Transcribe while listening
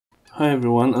Hi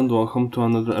everyone and welcome to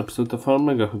another episode of our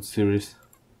Megahood series.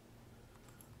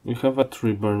 We have a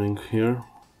tree burning here.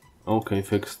 Okay,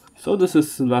 fixed. So this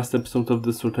is the last episode of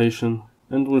this rotation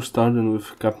and we're starting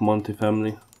with Capp-Monty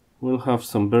family. We'll have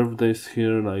some birthdays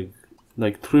here,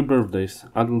 like 3 birthdays.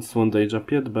 Adults won't age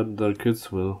up yet, but their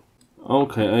kids will.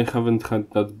 Okay, I haven't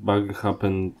had that bug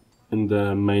happen in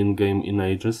the main game in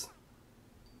ages.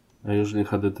 I usually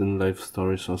had it in live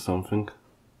stories or something.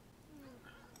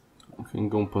 Okay,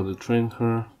 go potty train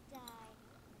her.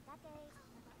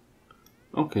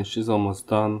 Okay, she's almost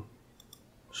done.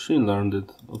 She learned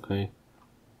it, okay.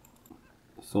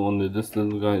 So only this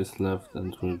little guy is left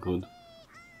and we're good.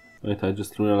 Wait, I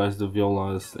just realized the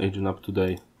Viola is aging up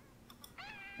today.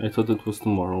 I thought it was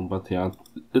tomorrow, but yeah,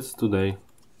 it's today.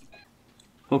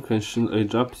 Okay, she'll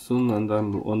age up soon and I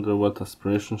wonder what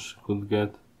aspiration she could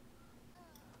get.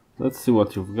 Let's see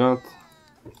what you've got.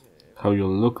 How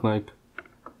you'll look like.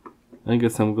 I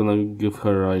guess I'm gonna give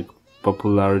her like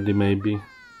popularity maybe.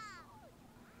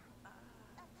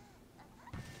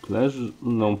 Pleasure?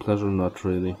 No, pleasure not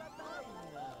really.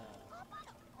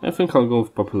 I think I'll go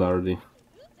with popularity.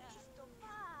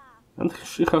 And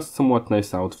she has somewhat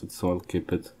nice outfits, so I'll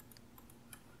keep it.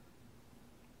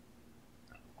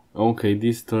 Okay,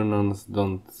 these turn-ons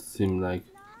don't seem like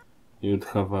you'd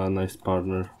have a nice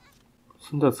partner.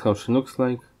 So that's how she looks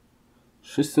like.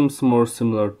 She seems more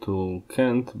similar to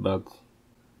Kent, but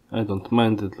I don't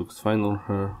mind, it looks fine on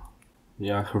her.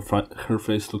 Yeah, her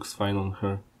face looks fine on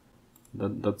her.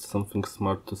 That's something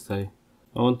smart to say.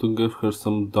 I want to give her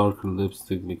some darker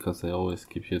lipstick because I always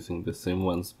keep using the same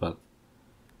ones, but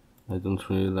I don't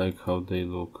really like how they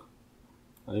look.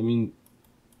 I mean,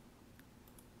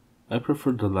 I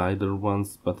prefer the lighter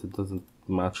ones, but it doesn't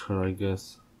match her, I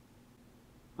guess.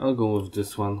 I'll go with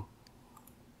this one.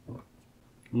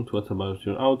 And what about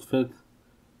your outfit?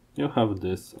 You have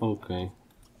this, okay.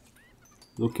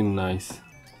 Looking nice.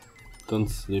 Don't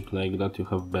sleep like that, you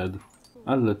have bed.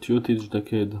 I'll let you teach the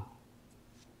kid.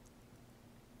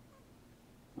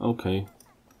 Okay,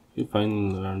 he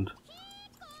finally learned.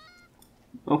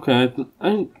 Okay,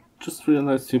 I just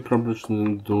realized you probably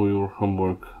shouldn't do your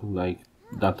homework like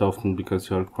that often because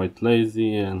you are quite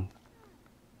lazy and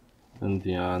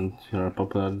yeah, and you're a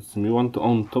popular sim. You want to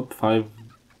own top 5.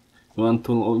 You want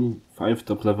to own 5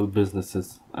 top level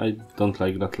businesses. I don't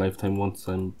like that lifetime once.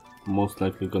 I'm most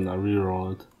likely gonna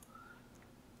reroll it.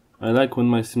 I like when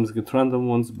my sims get random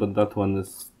ones, but that one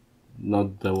is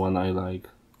not the one I like.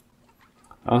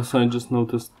 Also, I just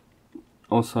noticed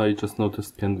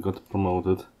Kent got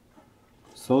promoted.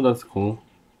 So that's cool.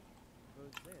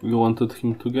 We wanted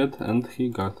him to get, and he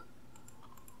got.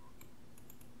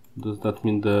 Does that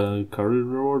mean the career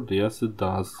reward? Yes, it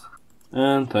does.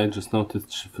 And I just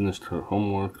noticed she finished her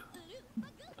homework.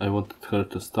 I wanted her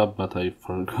to stop, but I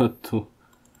forgot to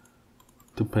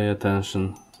pay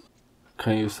attention.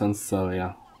 Caius and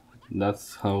Celia.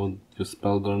 That's how you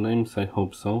spell their names? I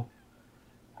hope so.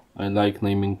 I like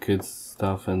naming kids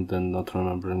stuff and then not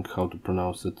remembering how to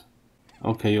pronounce it.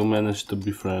 Okay, you managed to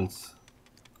be friends.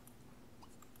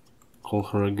 Call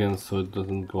her again so it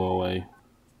doesn't go away.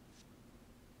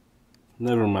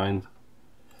 Never mind.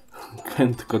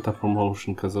 Kent got a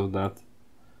promotion because of that.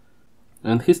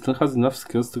 And he still has enough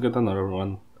skills to get another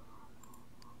one.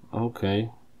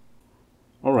 Okay.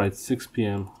 Alright, 6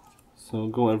 PM. So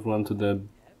go everyone to the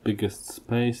biggest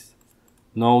space.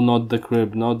 No, not the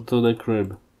crib, not to the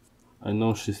crib. I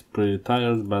know she's pretty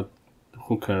tired, but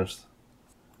who cares?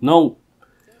 No!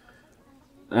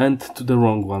 And to the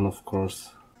wrong one, of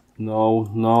course. No,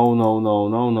 no, no, no,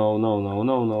 no, no, no, no,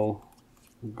 no, no.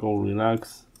 Go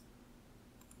relax.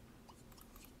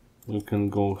 You can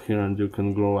go here and you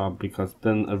can grow up, because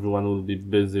then everyone will be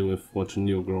busy with watching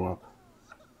you grow up.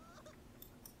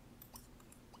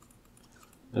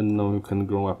 And now you can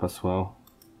grow up as well.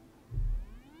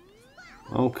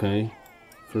 Okay.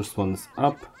 First one is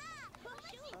up.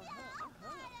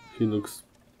 He looks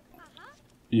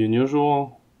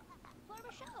unusual.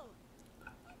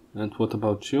 And what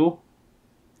about you?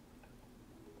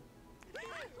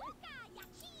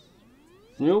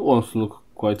 You also look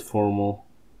quite formal.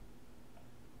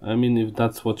 I mean, if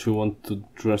that's what you want to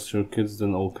dress your kids,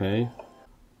 then okay.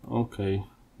 Okay,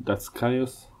 that's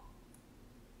Caius.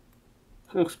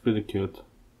 He looks pretty cute.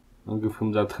 I'll give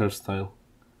him that hairstyle.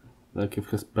 Like if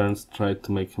his parents tried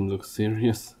to make him look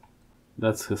serious.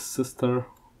 That's his sister.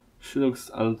 She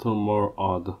looks a little more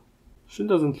odd. She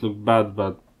doesn't look bad,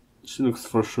 but she looks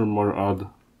for sure more odd.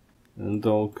 And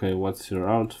okay, what's your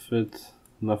outfit?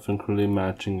 Nothing really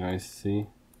matching, I see.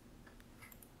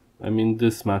 I mean,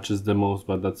 this matches the most,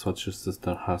 but that's what your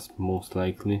sister has most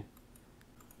likely.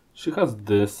 She has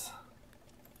this.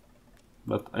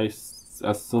 but I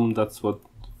assume that's what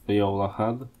Viola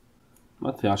had.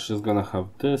 But yeah, she's gonna have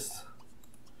this,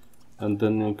 and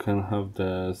then you can have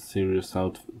the serious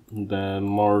outfit, the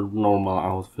more normal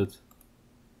outfit,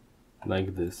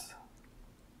 like this.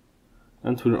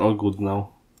 And we're all good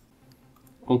now.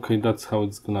 Okay, that's how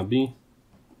it's gonna be.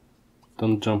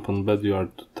 Don't jump on bed, you are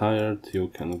too tired. You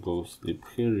can go sleep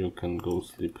here, you can go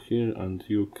sleep here, and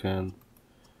you can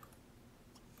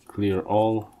clear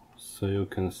all, so you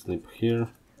can sleep here.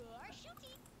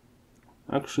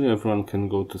 Actually, everyone can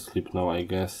go to sleep now, I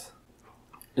guess.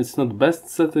 It's not best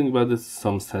setting, but it's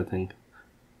some setting.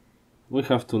 We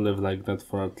have to live like that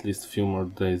for at least few more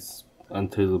days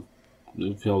until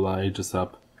Viola ages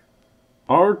up.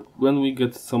 Or when we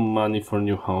get some money for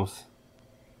new house.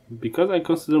 Because I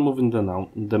consider moving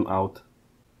them out.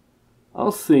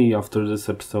 I'll see after this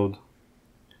episode.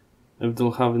 If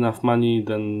they'll have enough money,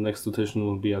 then next rotation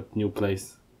will be at new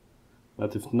place.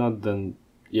 But if not, then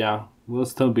yeah, we'll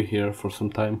still be here for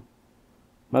some time.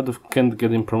 But if can't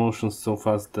get in promotions so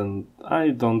fast, then I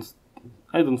don't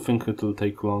think it'll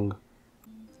take long.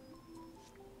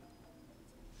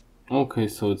 Okay,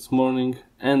 so it's morning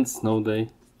and snow day.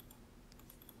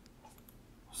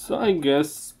 So I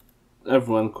guess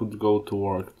everyone could go to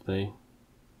work today,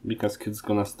 because kid's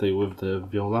gonna stay with the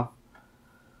Viola.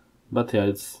 But yeah,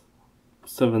 it's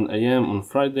 7 AM on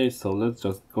Friday, so let's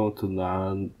just go to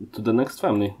the next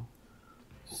family.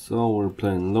 So we're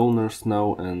playing loners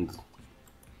now, and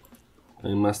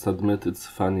I must admit it's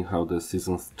funny how the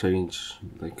seasons change.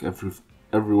 Like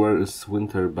everywhere is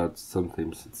winter, but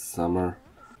sometimes it's summer.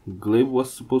 Glaive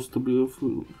was supposed to be with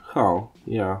Hal,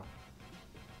 yeah.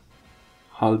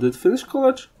 Hal did finish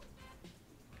college?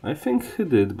 I think he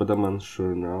did, but I'm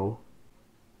unsure now.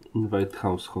 Invite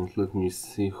household, let me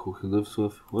see who he lives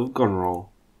with. With Gonroll.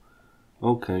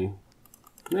 Okay.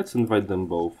 Let's invite them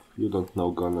both. You don't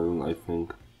know Gonroll, I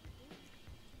think.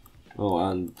 Oh,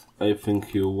 and I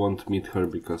think you won't meet her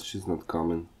because she's not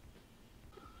coming.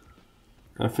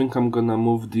 I think I'm gonna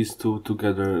move these two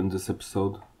together in this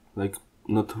episode. Like,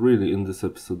 not really in this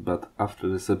episode, but after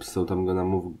this episode I'm gonna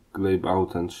move Glaive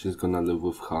out and she's gonna live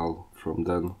with Hal from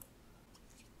then.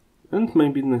 And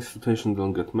maybe next rotation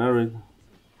they'll get married.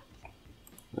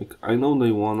 Like, I know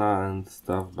they wanna and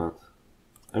stuff, but...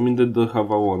 I mean, they don't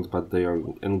have a want, but they are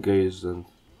engaged and...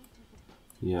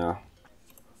 yeah.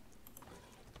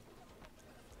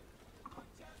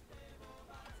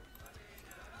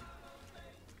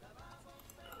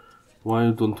 Why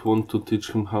you don't want to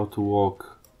teach him how to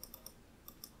walk?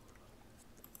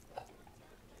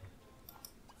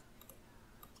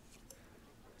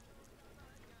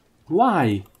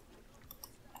 Why?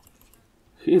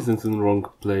 He isn't in the wrong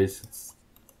place. It's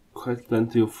quite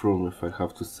plenty of room, if I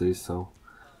have to say so.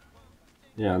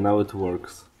 Yeah, now it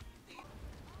works.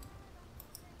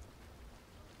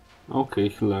 Okay,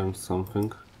 he learned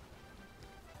something.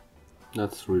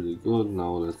 That's really good.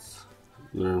 Now let's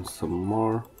learn some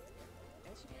more.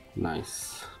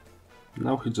 Nice.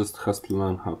 Now he just has to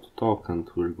learn how to talk and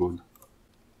we're good.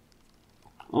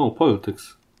 Oh,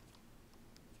 politics.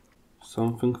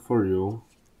 Something for you.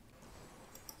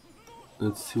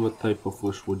 Let's see, what type of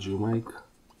wish would you make?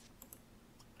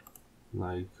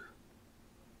 Like...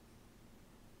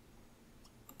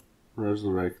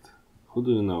 resurrect. Who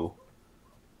do you know?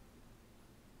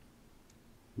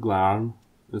 Glarn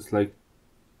is like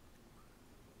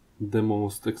the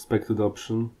most expected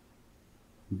option.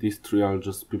 These three are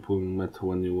just people you met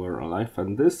when you were alive,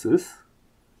 and this is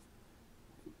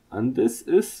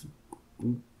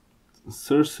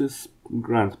Cersei's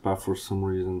grandpa for some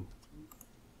reason.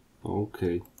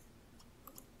 Okay.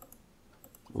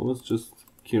 I was just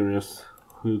curious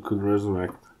who you could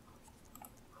resurrect.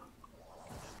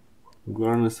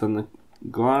 Glarn is an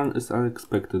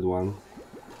unexpected one,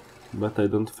 but I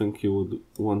don't think you would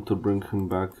want to bring him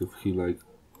back if he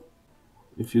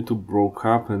if you two broke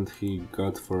up and he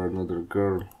got for another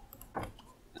girl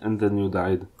and then you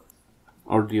died,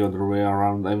 or the other way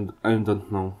around. I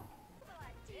don't know.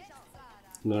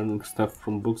 Learning stuff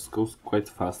from books goes quite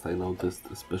fast, I noticed,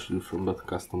 especially from that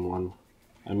custom one.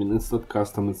 I mean, it's not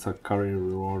custom, it's a career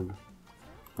reward,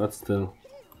 but still.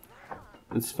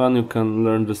 It's fun, you can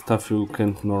learn the stuff you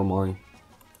can't normally,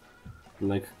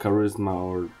 like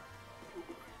charisma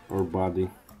or body.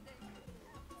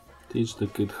 Teach the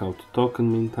kid how to talk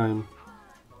in meantime.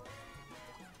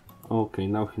 Okay,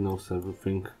 now he knows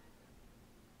everything.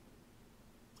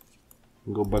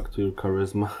 Go back to your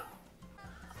charisma.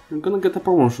 You're gonna get a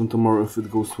promotion tomorrow if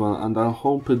it goes well, and I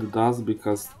hope it does,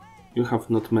 because you have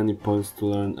not many points to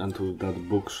learn, and with that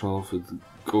bookshelf it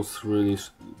goes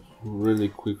really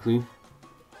quickly.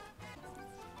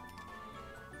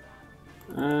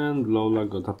 And Lola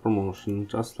got a promotion,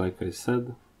 just like I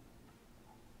said.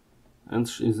 And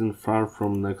she isn't far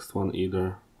from next one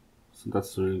either. So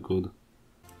that's really good.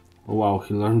 Wow,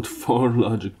 he learned 4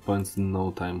 logic points in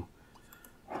no time.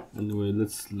 Anyway,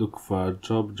 let's look for a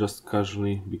job just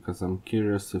casually, because I'm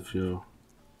curious if you're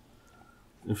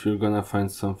gonna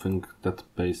find something that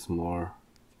pays more.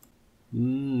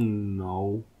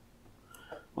 No.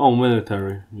 Oh,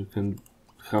 military. You can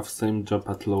have same job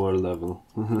at lower level.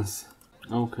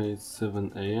 Okay, it's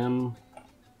 7 AM.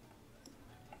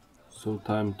 So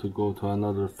time to go to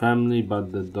another family,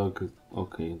 but the dog...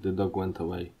 Okay, the dog went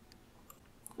away.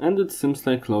 And it seems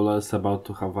like Lola is about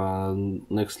to have a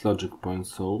next logic point,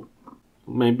 so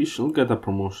maybe she'll get a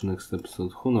promotion next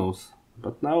episode, who knows.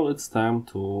 But now it's time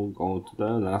to go to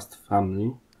the last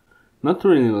family. Not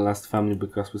really the last family,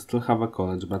 because we still have a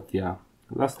college, but yeah,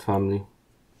 last family.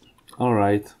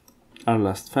 Alright, our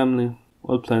last family.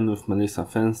 While playing with Melissa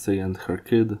Fancey and her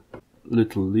kid,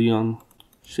 little Leon.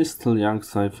 She's still young,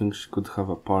 so I think she could have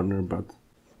a partner, but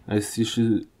I see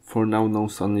she for now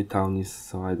knows only townies,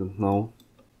 so I don't know.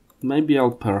 Maybe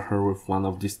I'll pair her with one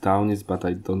of these townies, but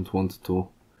I don't want to.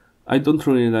 I don't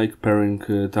really like pairing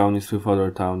townies with other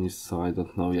townies, so I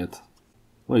don't know yet.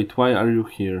 Wait, why are you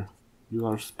here? You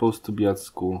are supposed to be at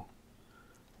school.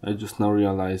 I just now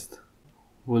realized.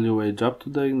 Will you wage up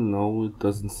today? No, it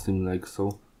doesn't seem like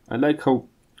so. I like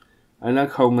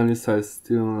how Melissa is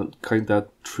still kinda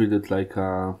treated like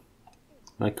a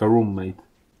roommate.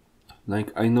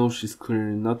 Like, I know she's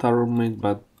clearly not a roommate,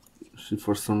 but she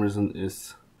for some reason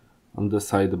is on the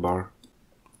sidebar.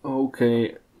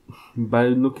 Okay, by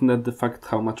looking at the fact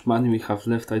how much money we have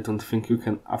left, I don't think you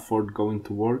can afford going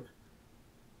to work.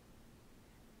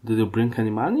 Did you bring any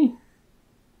money?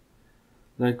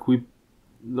 Like, we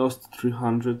lost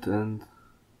 300 and...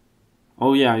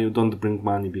 Oh yeah, you don't bring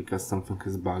money because something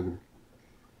is bugged.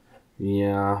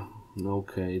 Yeah,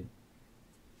 okay.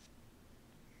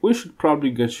 We should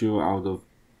probably get you out of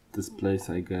this place,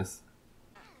 I guess.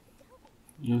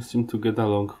 You seem to get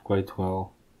along quite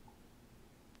well.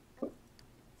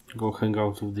 Go hang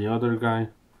out with the other guy,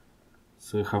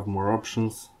 so you have more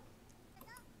options.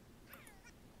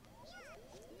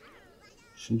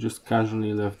 She just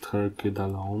casually left her kid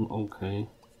alone, okay.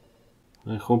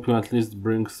 I hope you at least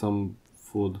bring some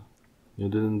food. You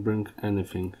didn't bring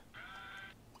anything.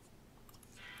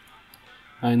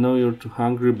 I know you're too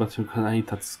hungry, but you can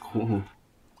eat at school.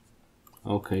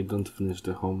 Okay, don't finish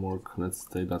the homework, let's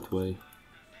stay that way.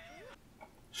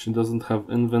 She doesn't have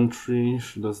inventory,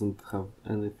 she doesn't have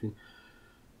anything.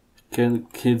 Can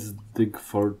kids dig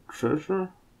for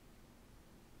treasure?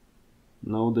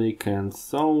 No, they can't,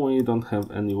 so we don't have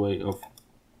any way of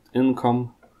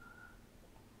income.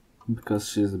 Because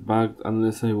she's bugged,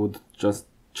 unless I would just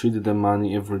cheat the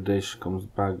money every day she comes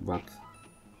back, but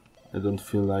I don't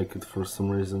feel like it for some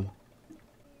reason.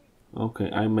 Okay,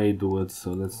 I may do it,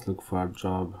 so let's look for a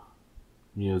job.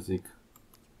 Music.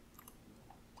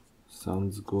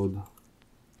 Sounds good.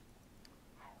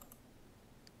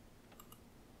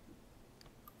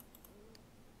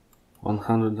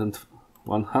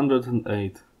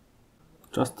 108.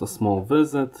 Just a small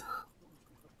visit.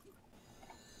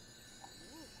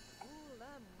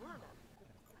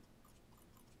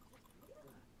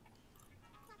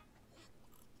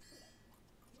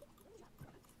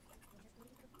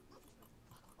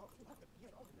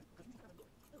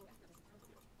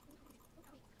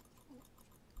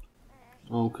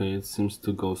 Okay, it seems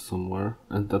to go somewhere.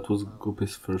 And that was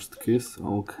Guppy's first kiss.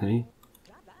 Okay.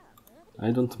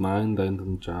 I don't mind, I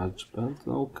don't judge, but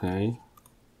okay.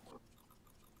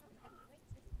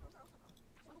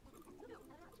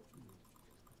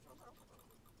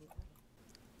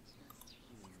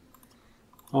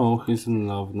 Oh, he's in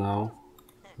love now.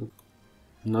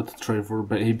 Not try for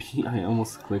baby, I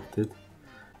almost clicked it.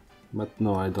 But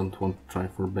no, I don't want to try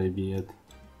for baby yet.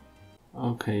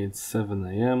 Okay, it's 7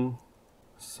 AM.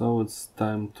 So it's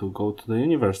time to go to the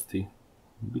university.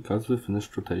 Because we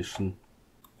finished rotation.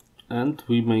 And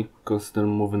we may consider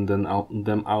moving them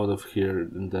out of here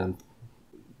in the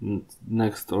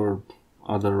next or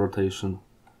other rotation.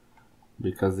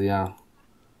 Because yeah,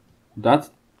 that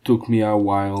took me a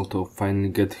while to finally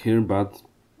get here, but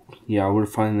yeah, we're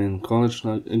finally in college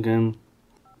again.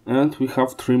 And we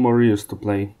have 3 more years to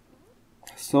play.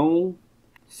 So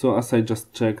as I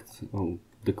just checked,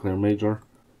 declare major.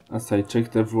 As I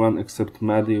checked, everyone except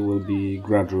Maddie will be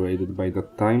graduated by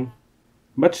that time.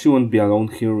 But she won't be alone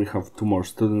here, we have 2 more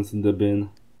students in the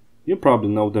bin. You probably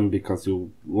know them because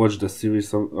you watched the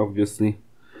series, obviously.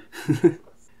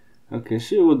 Okay,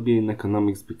 she would be in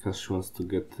economics because she wants to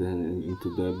get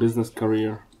into the business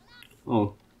career.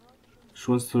 Oh,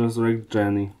 she wants to resurrect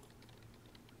Jenny.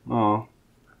 Oh,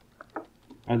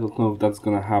 I don't know if that's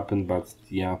gonna happen, but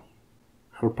yeah.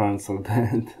 Her parents are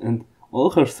dead, and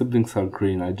all her siblings are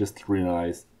green, I just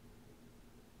realized.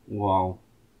 Wow.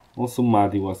 Also,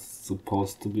 Maddie was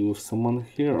supposed to be with someone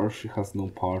here, or she has no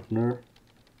partner.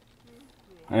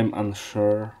 I'm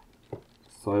unsure,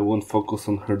 so I won't focus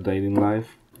on her dating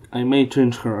life. I may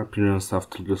change her appearance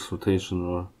after this rotation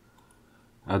or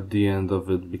at the end of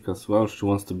it, because, well, she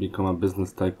wants to become a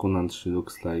business tycoon and she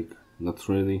looks like not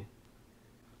really.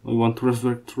 We want to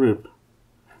resurrect Rip.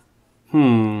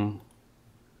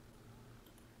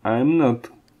 I'm not.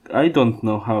 I don't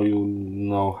know how you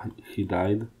know he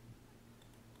died.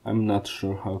 I'm not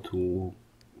sure how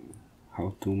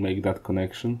to make that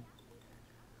connection,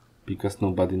 because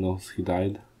nobody knows he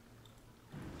died.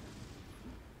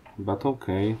 But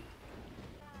okay.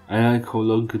 I like how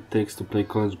long it takes to play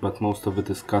college, but most of it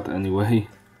is cut anyway.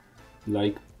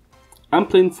 Like, I'm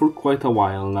playing for quite a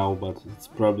while now, but it's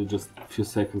probably just a few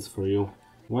seconds for you.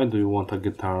 Why do you want a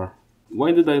guitar?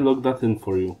 Why did I log that in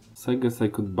for you? So I guess I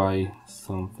could buy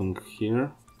something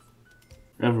here.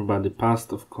 Everybody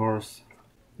passed, of course.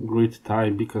 Great tie,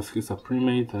 because he's a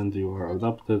primate and you are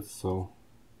adopted, so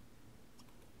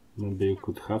maybe you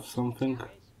could have something.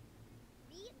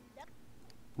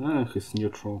 Ah, he's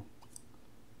neutral.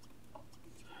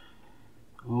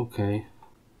 Okay.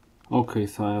 Okay,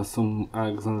 so I assume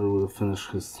Alexander will finish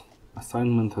his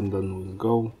assignment and then we'll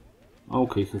go.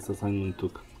 Okay, his assignment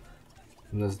took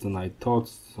less than I thought,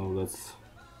 so let's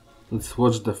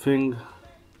watch the thing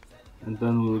and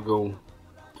then we'll go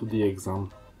to the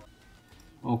exam.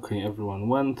 Okay, everyone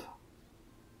went.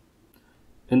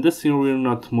 In this year we're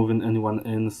not moving anyone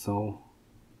in, so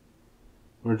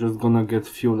we're just gonna get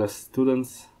few less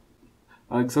students.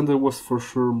 Alexander was for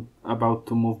sure about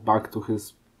to move back to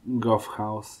his golf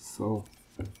house, so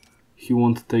he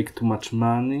won't take too much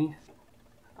money.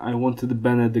 I wanted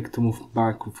Benedict to move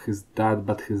back with his dad,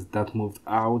 but his dad moved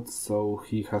out, so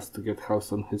he has to get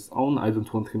house on his own. I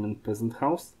don't want him in peasant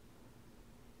house.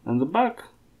 And the back?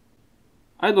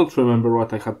 I don't remember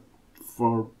what I had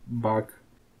for back.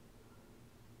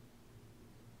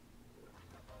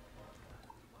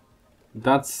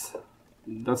 That's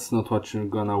not what you're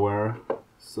gonna wear,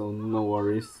 so no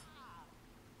worries.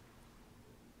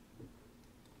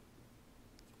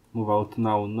 Move out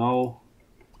now, no.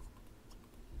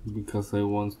 Because I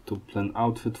want to plan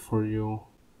outfit for you.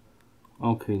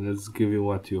 Okay, let's give you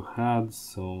what you had,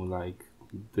 so like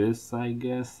this, I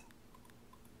guess.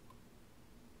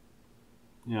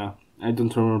 Yeah, I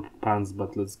don't remember pants,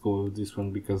 but let's go with this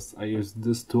one because I use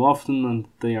this too often and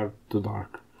they are too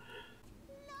dark.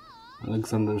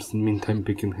 Alexander's in meantime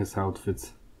picking his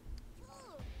outfits.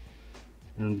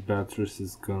 And Beatrice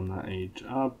is gonna age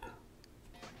up.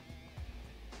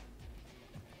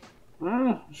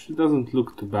 She doesn't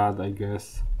look too bad, I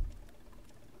guess.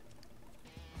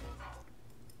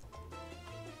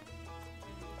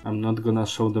 I'm not gonna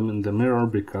show them in the mirror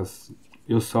because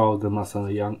you saw them as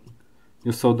young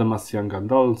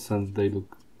adults and they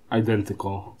look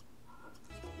identical.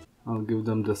 I'll give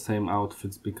them the same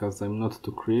outfits because I'm not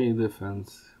too creative and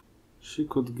she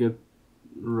could get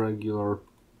regular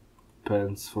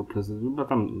pants for present,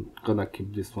 but I'm gonna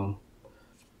keep this one.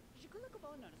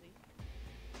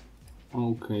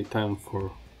 Okay, time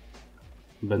for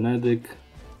Benedict.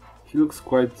 He looks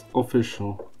quite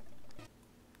official.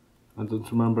 I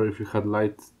don't remember if you had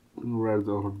light red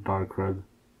or dark red.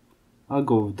 I'll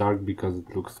go with dark because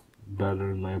it looks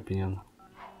better in my opinion.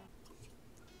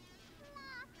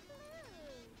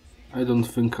 I don't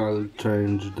think I'll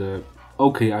change the...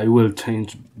 Okay, I will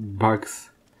change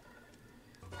Bugs'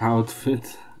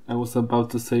 outfit. I was about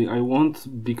to say I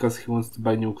won't because he wants to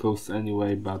buy new clothes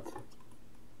anyway, but...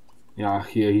 Yeah,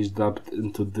 he aged up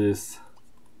into this.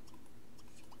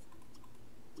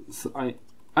 So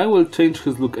I will change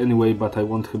his look anyway, but I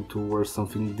want him to wear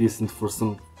something decent for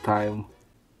some time.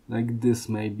 Like this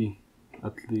maybe,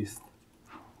 at least.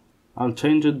 I'll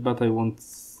change it, but I want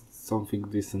something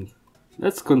decent.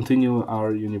 Let's continue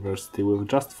our university with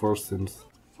just 4 Sims.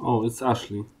 Oh, it's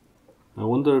Ashley. I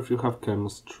wonder if you have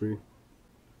chemistry.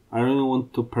 I really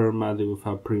want to pair Maddie with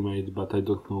a primate, but I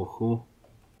don't know who.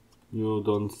 You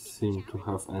don't seem to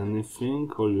have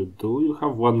anything, or you do? You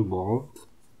have 1 bolt.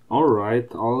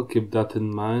 Alright, I'll keep that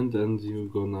in mind and you're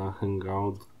gonna hang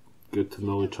out, get to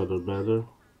know each other better.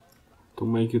 To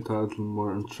make it a little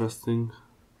more interesting,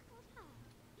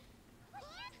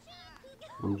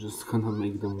 I'm just gonna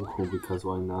make them woohoo because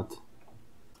why not?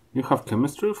 You have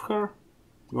chemistry with her?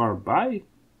 You are bi?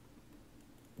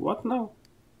 What now?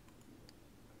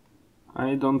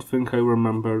 I don't think I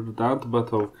remembered that,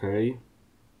 but okay.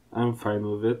 I'm fine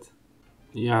with it.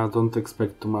 Yeah, don't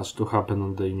expect too much to happen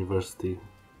on the university.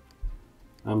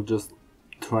 I'm just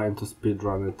trying to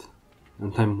speedrun it,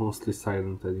 and I'm mostly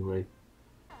silent anyway.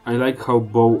 I like how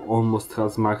Bo almost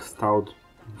has maxed out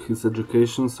his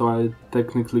education, so I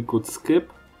technically could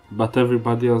skip, but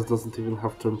everybody else doesn't even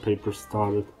have term papers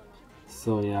started.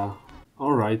 So yeah.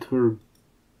 Alright, we're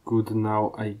good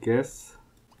now, I guess.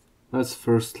 Let's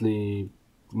firstly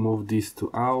move these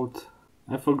two out.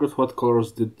 I forgot what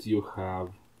colors did you have,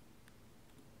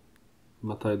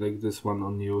 but I like this one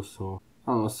on you, so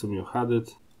I'll assume you had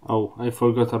it. Oh, I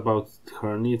forgot about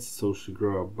her needs, so she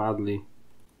grew up badly.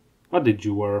 What did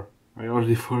you wear? I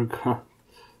already forgot.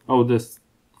 Oh, this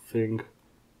thing.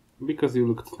 Because you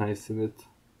looked nice in it.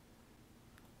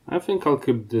 I think I'll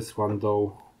keep this one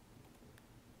though.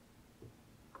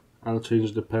 I'll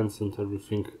change the pants and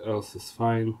everything else is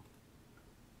fine.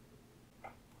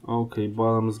 Okay,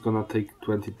 Bottom is gonna take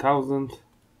 20,000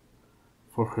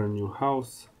 for her new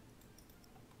house.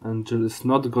 Angel is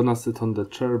not gonna sit on the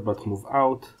chair but move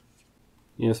out.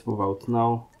 Yes, move out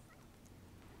now.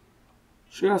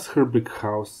 She has her big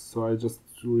house, so I just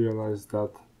realized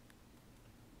that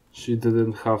she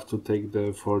didn't have to take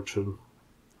the fortune.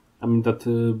 I mean that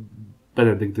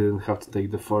Benedict didn't have to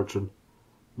take the fortune.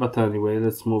 But anyway,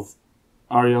 let's move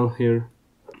Ariel here.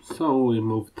 So we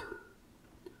moved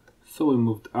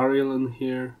Ariel in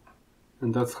here,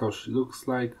 and that's how she looks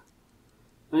like.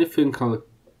 I think I'll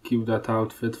keep that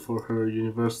outfit for her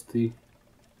university.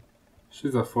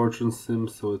 She's a fortune sim,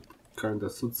 so it kinda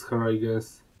suits her, I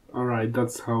guess. Alright,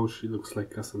 that's how she looks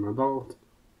like as an adult.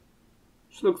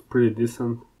 She looks pretty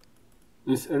decent.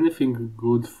 Is anything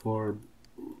good for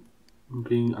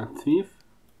being a thief?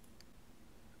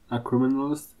 A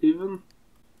criminalist even?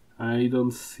 I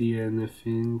don't see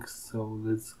anything, so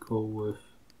let's go with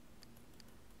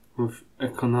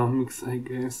economics, I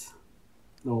guess.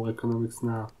 No, economics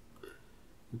now,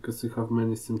 because we have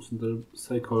many sims in the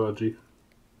psychology.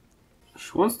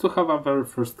 She wants to have a very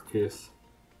first kiss,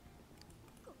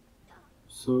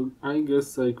 so I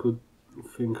guess I could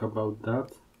think about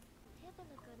that.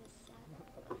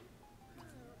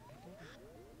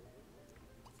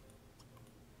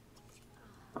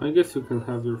 I guess you can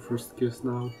have your first kiss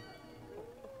now,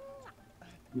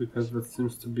 because that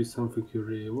seems to be something you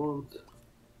really want.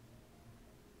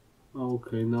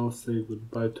 Okay, now say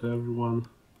goodbye to everyone,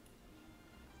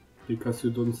 because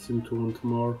you don't seem to want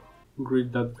more.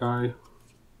 Greet that guy.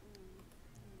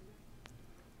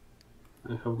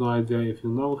 I have no idea if you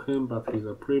know him, but he's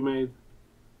a pre-made,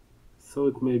 so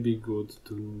it may be good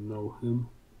to know him.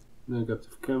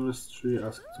 Negative chemistry,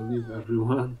 ask to leave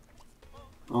everyone.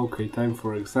 Okay, time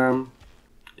for exam.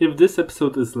 If this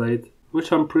episode is late,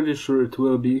 which I'm pretty sure it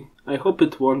will be, I hope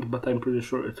it won't, but I'm pretty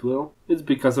sure it will, it's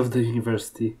because of the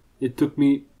university. It took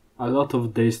me a lot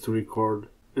of days to record,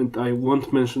 and I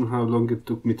won't mention how long it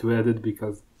took me to edit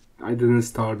because I didn't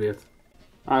start yet.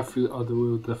 I feel odd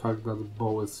with the fact that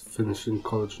Bo is finishing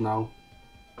college now.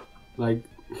 Like,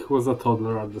 he was a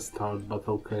toddler at the start, but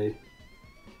okay.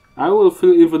 I will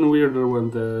feel even weirder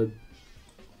when the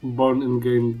born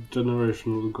in-game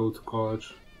generation will go to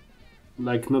college.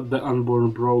 Like, not the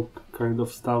unborn broke kind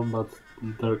of stuff, but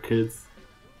their kids.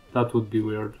 That would be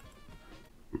weird.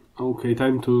 Okay,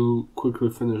 time to quickly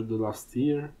finish the last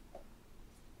year.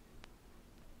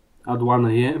 At 1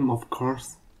 AM, of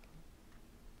course.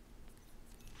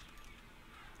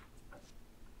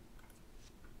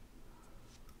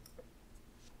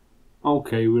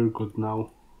 Okay, we're good now.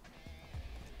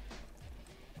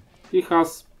 He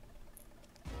has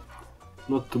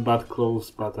not too bad clothes,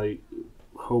 but I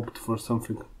hoped for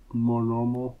something more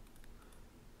normal.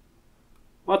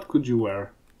 What could you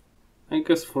wear? I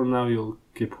guess for now you'll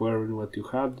keep wearing what you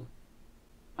had.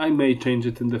 I may change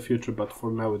it in the future, but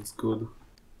for now it's good.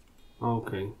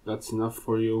 Okay, that's enough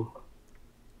for you.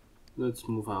 Let's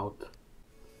move out.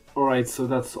 Alright, so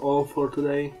that's all for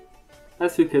today.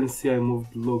 As you can see, I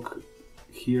moved Luke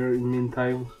here in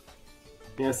meantime.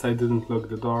 Yes, I didn't lock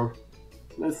the door.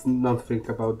 Let's not think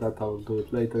about that, I'll do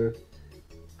it later.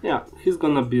 Yeah, he's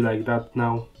gonna be like that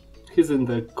now. He's in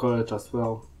the college as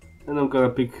well. And I'm gonna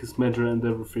pick his major and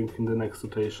everything in the next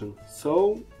rotation.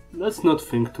 So, let's not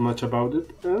think too much about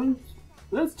it, and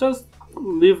let's just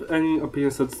leave any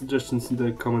opinions and suggestions in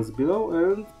the comments below,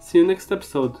 and see you next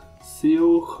episode. See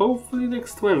you hopefully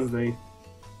next Wednesday.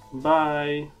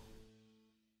 Bye!